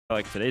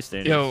like today's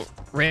standards. Yo,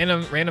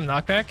 random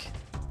knockback.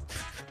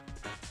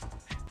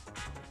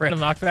 Random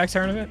knockback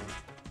tournament.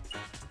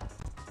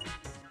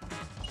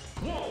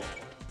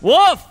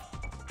 Wolf.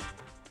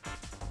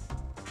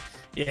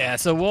 Yeah,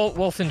 so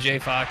Wolf and J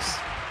Fox.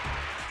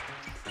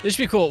 This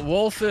should be cool.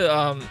 Wolf,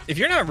 if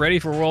you're not ready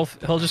for Wolf,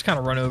 he'll just kind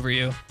of run over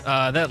you.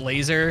 That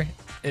laser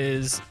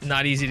is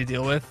not easy to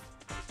deal with.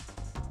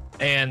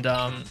 And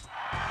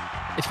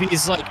if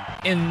he's like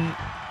in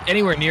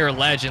anywhere near a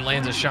ledge and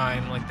lands a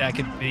shine, like that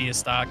could be a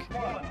stock.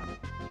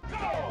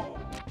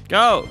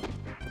 Go.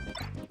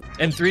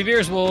 And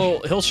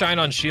 3Beers he'll shine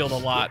on shield a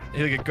lot.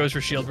 He goes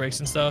for shield breaks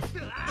and stuff.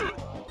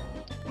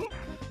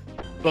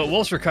 But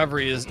Wolf's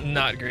recovery is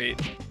not great.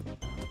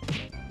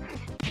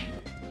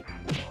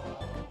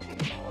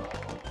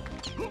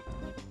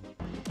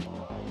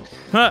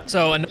 Huh.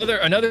 So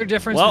another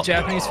difference with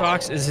Japanese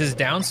Fox is his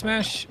down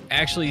smash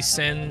actually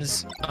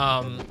sends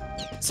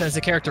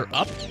the character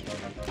up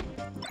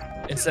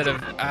instead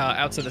of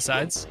out to the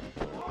sides.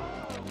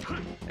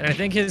 And I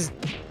think his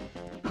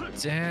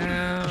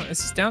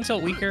down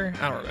tilt weaker?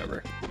 I don't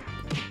remember.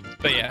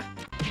 But yeah,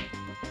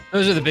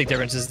 those are the big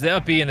differences: the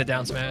up B and the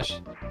down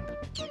smash.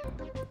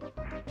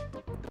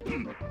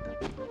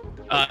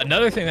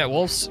 Another thing that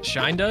Wolf's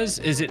shine does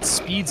is it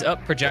speeds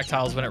up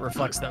projectiles when it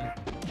reflects them.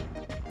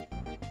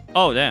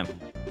 Oh, damn.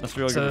 That's a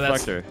really good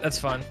reflector. That's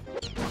fun.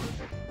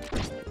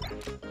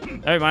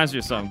 That reminds me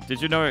of something.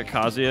 Did you know that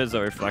Kazuya is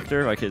a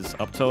reflector, like his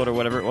up tilt or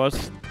whatever it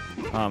was?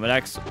 It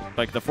acts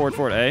like the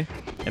forward A.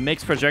 It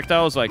makes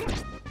projectiles like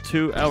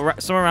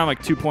somewhere around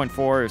like 2.4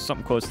 or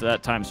something close to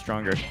that times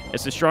stronger.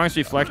 It's the strongest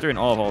reflector in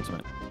all of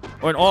Ultimate.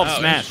 Or in all of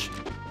Smash.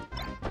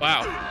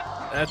 Wow.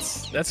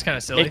 That's kind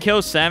of silly. It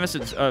kills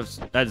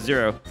Samus at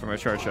 0 from a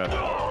charge shot.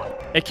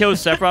 It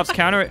kills Sephiroth's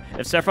counter.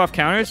 If Sephiroth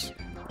counters,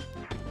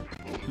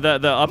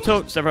 the up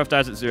tilt, Sephiroth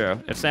dies at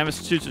 0. If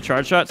Samus shoots a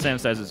charge shot,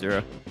 Samus dies at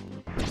 0.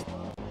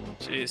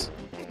 Jeez.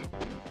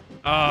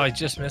 Oh, I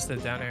just missed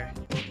it down here.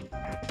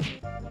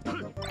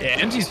 Yeah,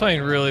 MG's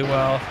playing really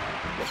well.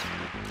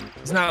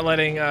 He's not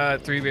letting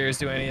 3Beers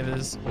do any of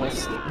his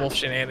wolf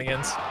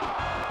shenanigans.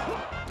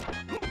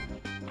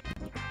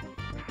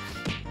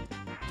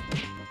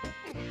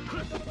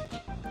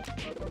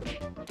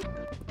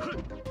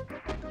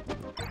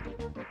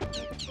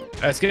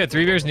 That's good.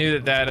 3Beers knew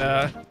that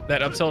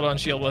up tilt on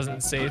shield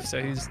wasn't safe,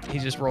 so he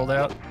just rolled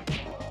out.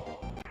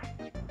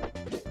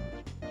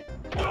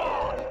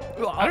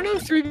 I don't know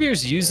if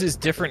 3Beers uses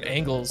different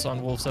angles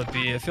on Wolf's up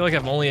B. I feel like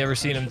I've only ever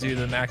seen him do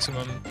the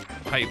maximum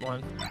height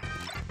one.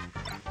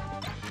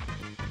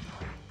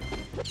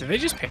 Do they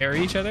just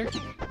parry each other? Do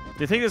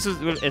you think this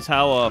is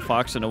how a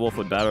Fox and a Wolf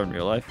would battle in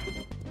real life?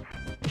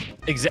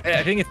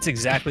 I think it's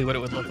exactly what it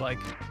would look like.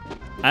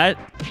 Are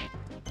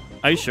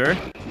you sure?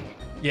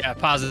 Yeah,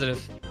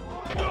 positive.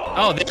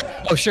 Oh,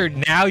 sure.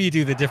 Now you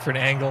do the different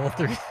angle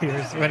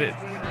 3Beers, but it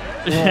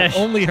will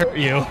only hurt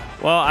you.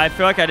 Well, I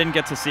feel like I didn't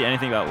get to see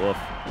anything about Wolf.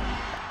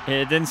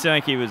 It didn't seem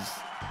like he was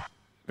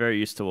very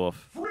used to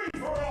Wolf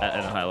at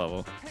a high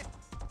level.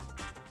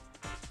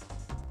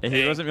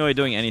 He wasn't really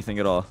doing anything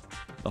at all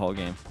the whole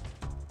game.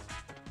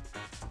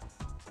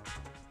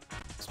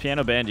 It's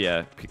Piano banned,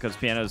 yeah, because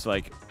Piano's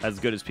like as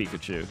good as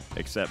Pikachu,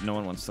 except no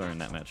one wants to learn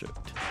that matchup.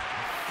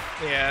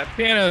 Yeah,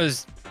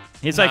 Piano's.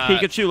 He's like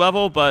Pikachu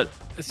level, but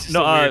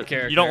no,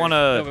 you don't want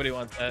to. Nobody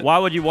wants that. Why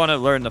would you want to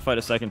learn to fight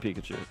a second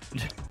Pikachu?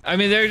 I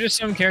mean, there are just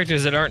some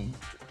characters that aren't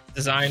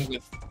designed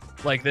with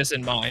like this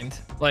in mind.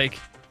 Like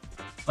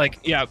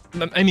yeah,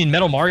 I mean,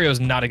 Metal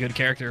Mario's not a good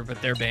character,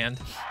 but they're banned.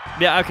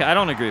 Yeah, okay, I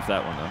don't agree with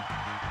that one though.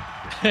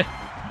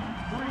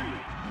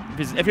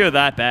 If you're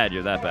that bad,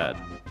 you're that bad.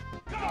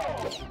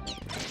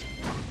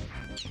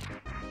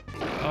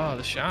 Oh,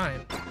 the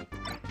shine.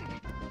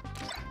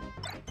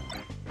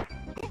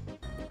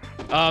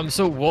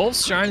 So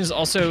Wolf's shine is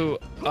also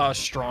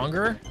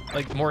stronger,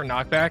 like more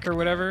knockback or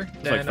whatever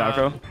than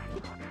Falco?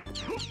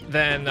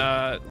 Than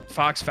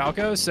Fox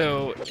Falco,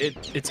 so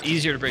it's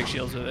easier to break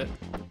shields with it.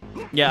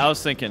 Yeah, I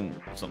was thinking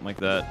something like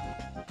that.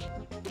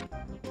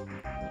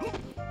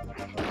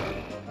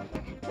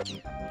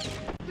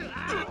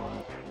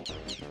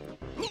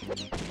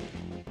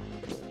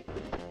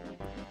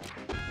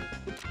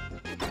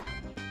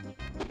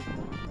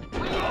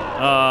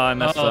 Oh, I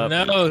messed up.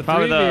 No,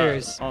 Probably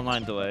 3Beers. the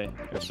online delay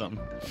or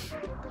something.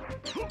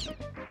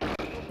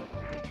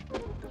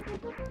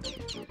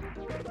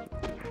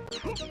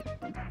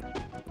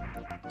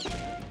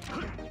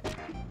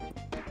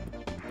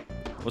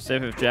 We'll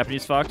save if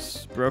Japanese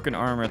Fox broken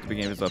armor at the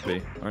beginning of his up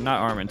B. Or not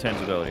armor,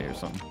 intangibility or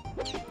something.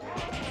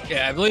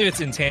 Yeah, I believe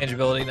it's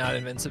intangibility, not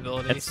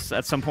invincibility. It's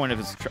at some point of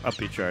his up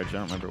B charge. I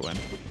don't remember when.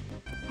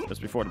 Just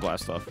before the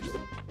blast off.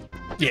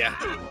 Yeah.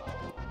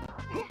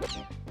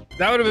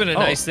 That would have been a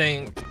nice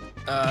thing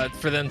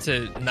for them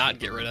to not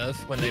get rid of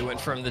when they went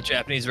from the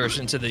Japanese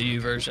version to the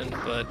U version,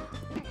 but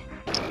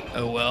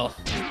oh well.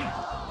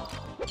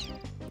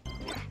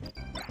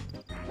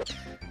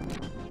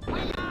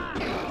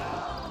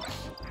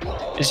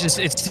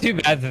 It's too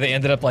bad that they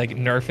ended up like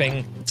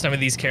nerfing some of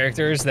these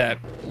characters that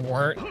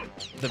weren't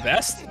the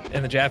best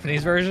in the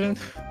Japanese version.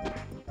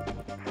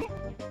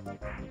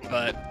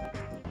 but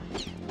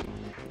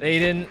they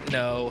didn't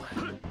know.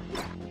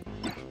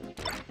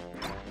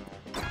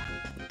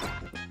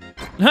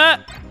 Huh?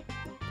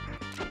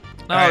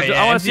 Oh, Right,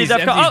 I want to see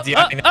that.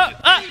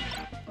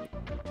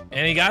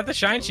 And he got the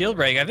shine shield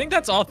break. I think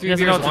that's all 3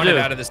 viewers wanted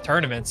out of this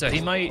tournament, so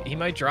he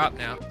might drop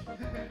now.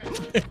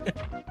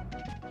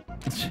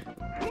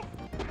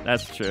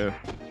 That's true.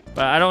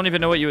 But I don't even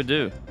know what you would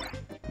do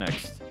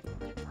next.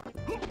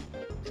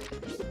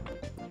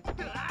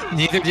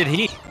 Neither did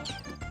he.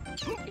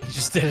 He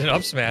just did an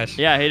up smash.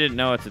 Yeah, he didn't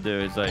know what to do.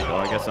 He's like, well,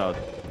 I guess I'll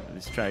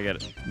just try to get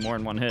it more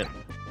than one hit.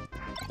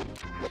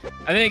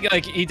 I think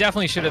like he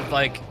definitely should have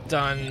like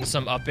done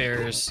some up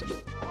airs.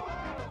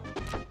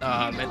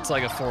 It's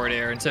like a forward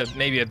air into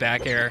maybe a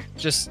back air.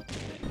 Just,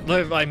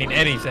 I mean,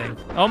 anything.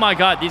 Oh my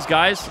God, these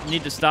guys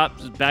need to stop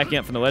backing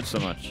up from the ledge so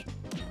much.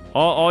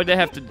 All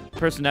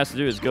person has to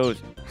do is go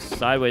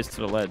sideways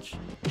to the ledge,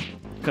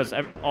 because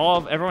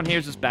everyone here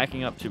is just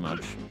backing up too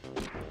much.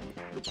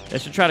 They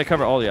should try to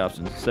cover all the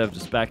options instead of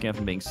just backing up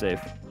and being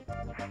safe.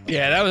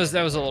 Yeah, that was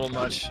a little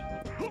much.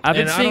 I've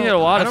been seeing it a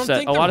lot of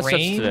sets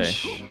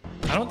today.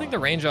 I don't think the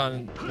range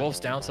on Wolf's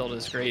down tilt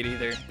is great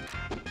either.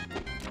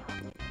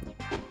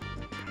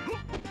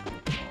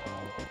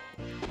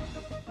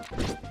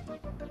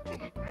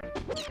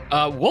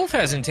 Wolf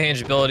has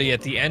intangibility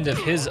at the end of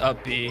his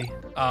up B.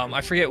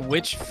 I forget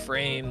which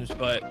frames,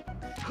 but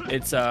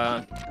it's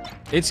good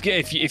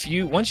if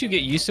you once you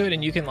get used to it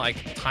and you can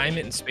like time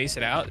it and space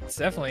it out, it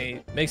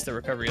definitely makes the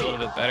recovery a little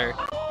bit better.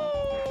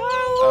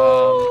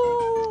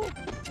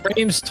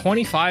 Frames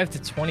 25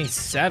 to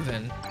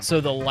 27,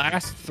 so the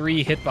last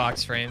 3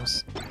 hitbox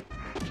frames.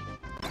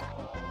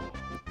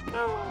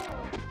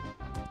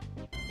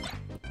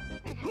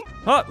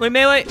 Oh, wait,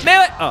 melee!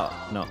 Oh,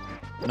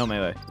 no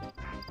melee.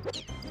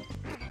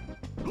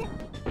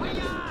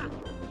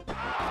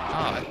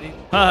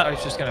 I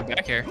was just gonna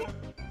back here.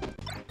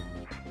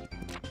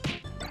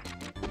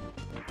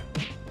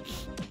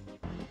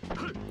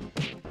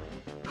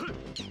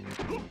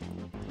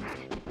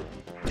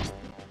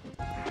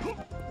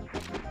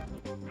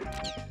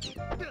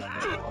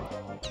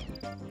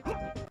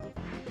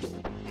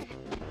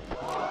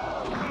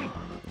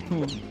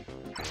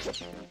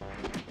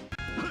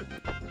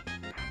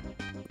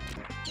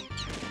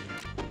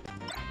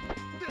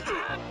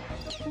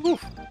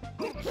 Oof.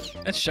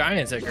 That shine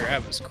into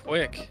grab was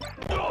quick.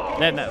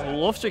 That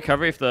Wolf's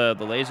recovery, if the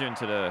laser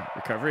into the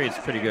recovery, is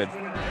pretty good.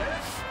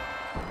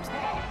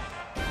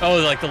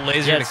 Oh, like the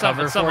laser to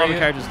cover some for other you?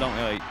 characters don't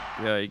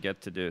really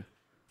get to do.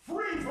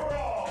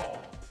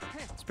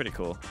 It's pretty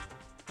cool.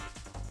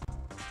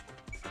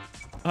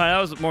 Alright, that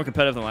was more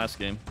competitive than last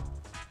game.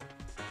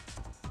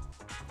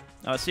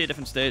 Let's see a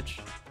different stage.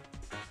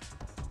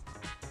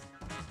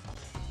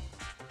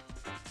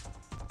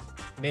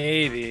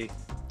 Maybe.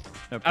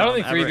 No I don't problem.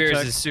 think 3 Beers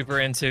check. is super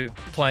into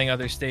playing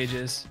other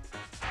stages.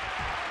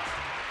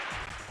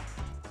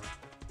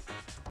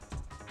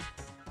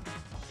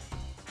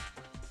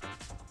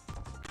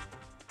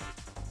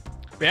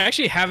 We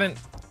actually haven't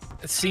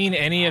seen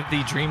any of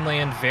the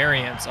Dreamland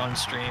variants on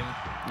stream.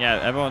 Yeah,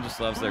 everyone just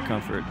loves their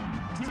comfort.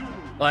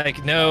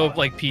 Like, no,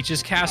 like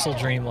Peach's Castle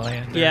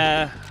Dreamland.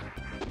 Yeah.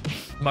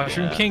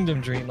 Mushroom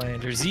Kingdom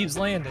Dreamland, or Zeeb's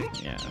Landing.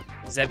 Yeah.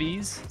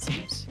 Zebby's?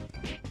 Zeeb's?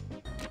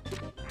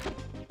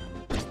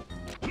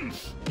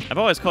 I've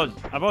always called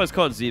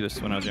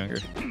Zebus when I was younger.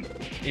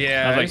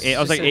 Yeah. I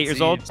was like 8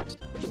 years old.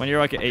 When you're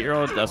like an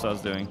 8-year-old, that's what I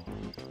was doing.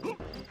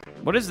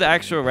 What is the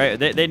actual right?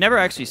 They never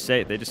actually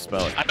say it. They just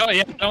spell it. I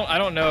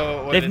don't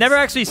know. What They've never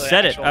actually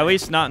said it. At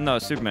least not in the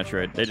Super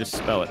Metroid. They just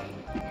spell it.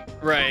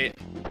 Right.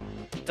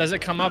 Does it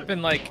come up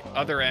in like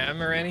Other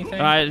M or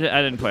anything? I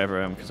didn't play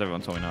Other M because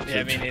everyone told me not to.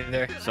 Yeah, me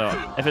neither. So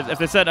if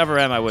it said Other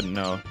M, I wouldn't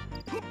know.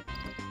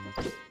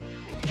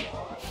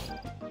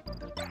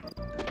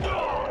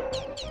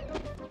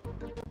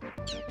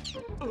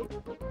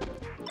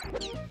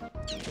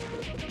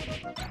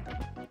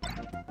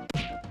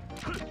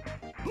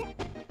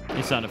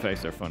 These sound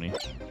effects are funny.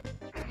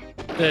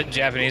 The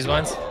Japanese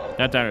ones?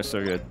 That downer is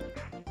so good.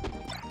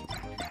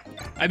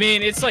 I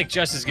mean, it's like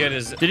just as good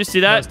as. Did you see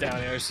that? Most down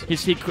airs.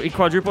 He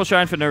quadruple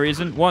shine for no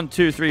reason. 1,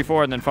 2, 3,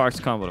 4, and then Fox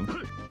comboed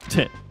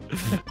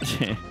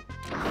him.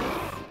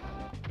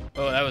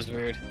 Oh, that was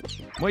weird.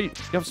 Wait,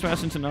 you have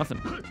smashed into nothing.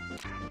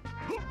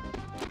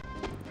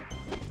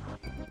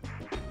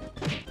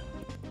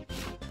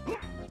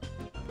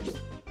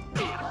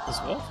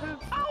 Does Wolf have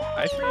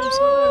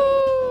iframes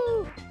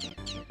on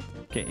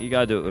Okay, you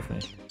gotta do it with me.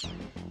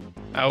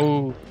 that?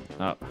 Oh.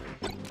 Oh.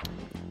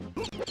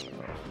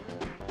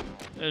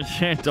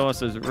 Thomas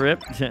says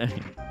rip.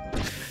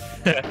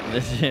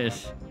 This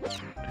is.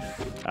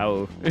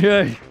 Ow.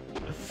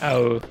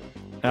 Oh.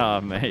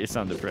 Oh man, you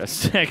sound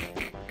depressed.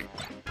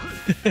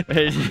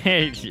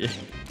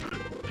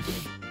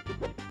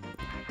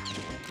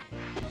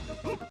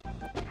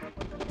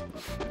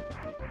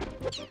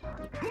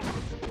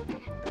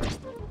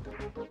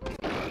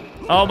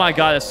 Oh my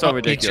god, that's so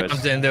ridiculous. He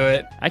jumped into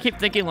it. I keep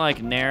thinking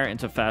like Nair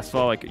into fast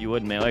fall like you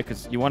would melee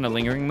because you want a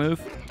lingering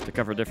move to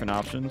cover different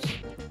options.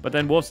 But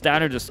then Wolf's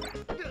downer just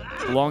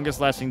longest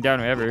lasting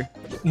downer ever.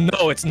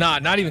 No, it's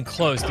not. Not even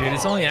close, dude.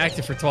 It's only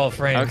active for 12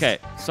 frames. Okay,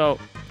 so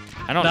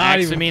I don't Not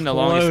actually even mean the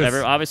longest close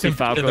ever. Obviously,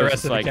 compared to the Falco rest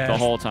is of the like the cast.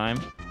 whole time.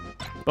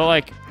 But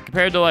like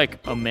compared to like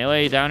a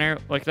melee downer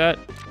like that,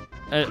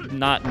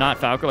 not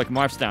Falco, like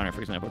Marth's downer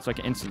for example, it's like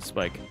an instant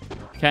spike.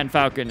 Cat and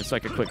Falcon, it's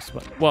like a quick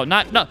spike. Well,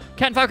 no,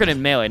 Cat and Falcon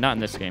in melee, not in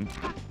this game.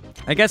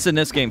 I guess in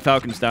this game,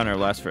 Falcon's downer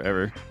lasts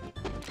forever.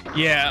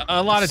 Yeah,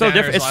 a lot of so downers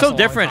different. It's last so a long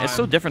different. It's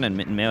time. so different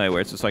in melee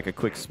where it's just like a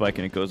quick spike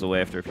and it goes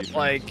away after a few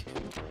frames.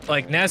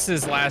 Like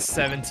Ness's last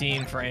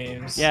 17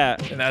 frames. Yeah.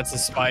 And that's a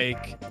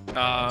spike.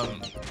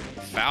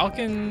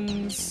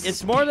 Falcons.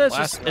 It's more that it's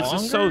last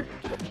just so.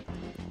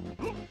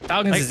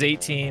 Falcons like, is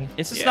 18.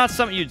 It's just not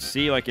something you'd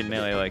see like in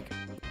melee, like.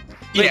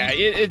 Yeah,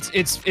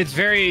 it's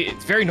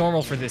very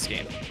normal for this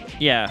game.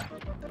 Yeah.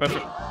 But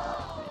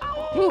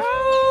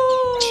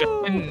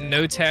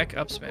No tech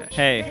up smash.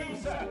 hey,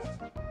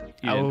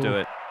 you didn't do Oh.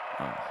 it.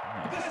 Oh,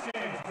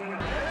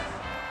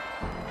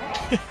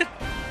 no.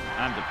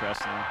 I'm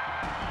depressed now.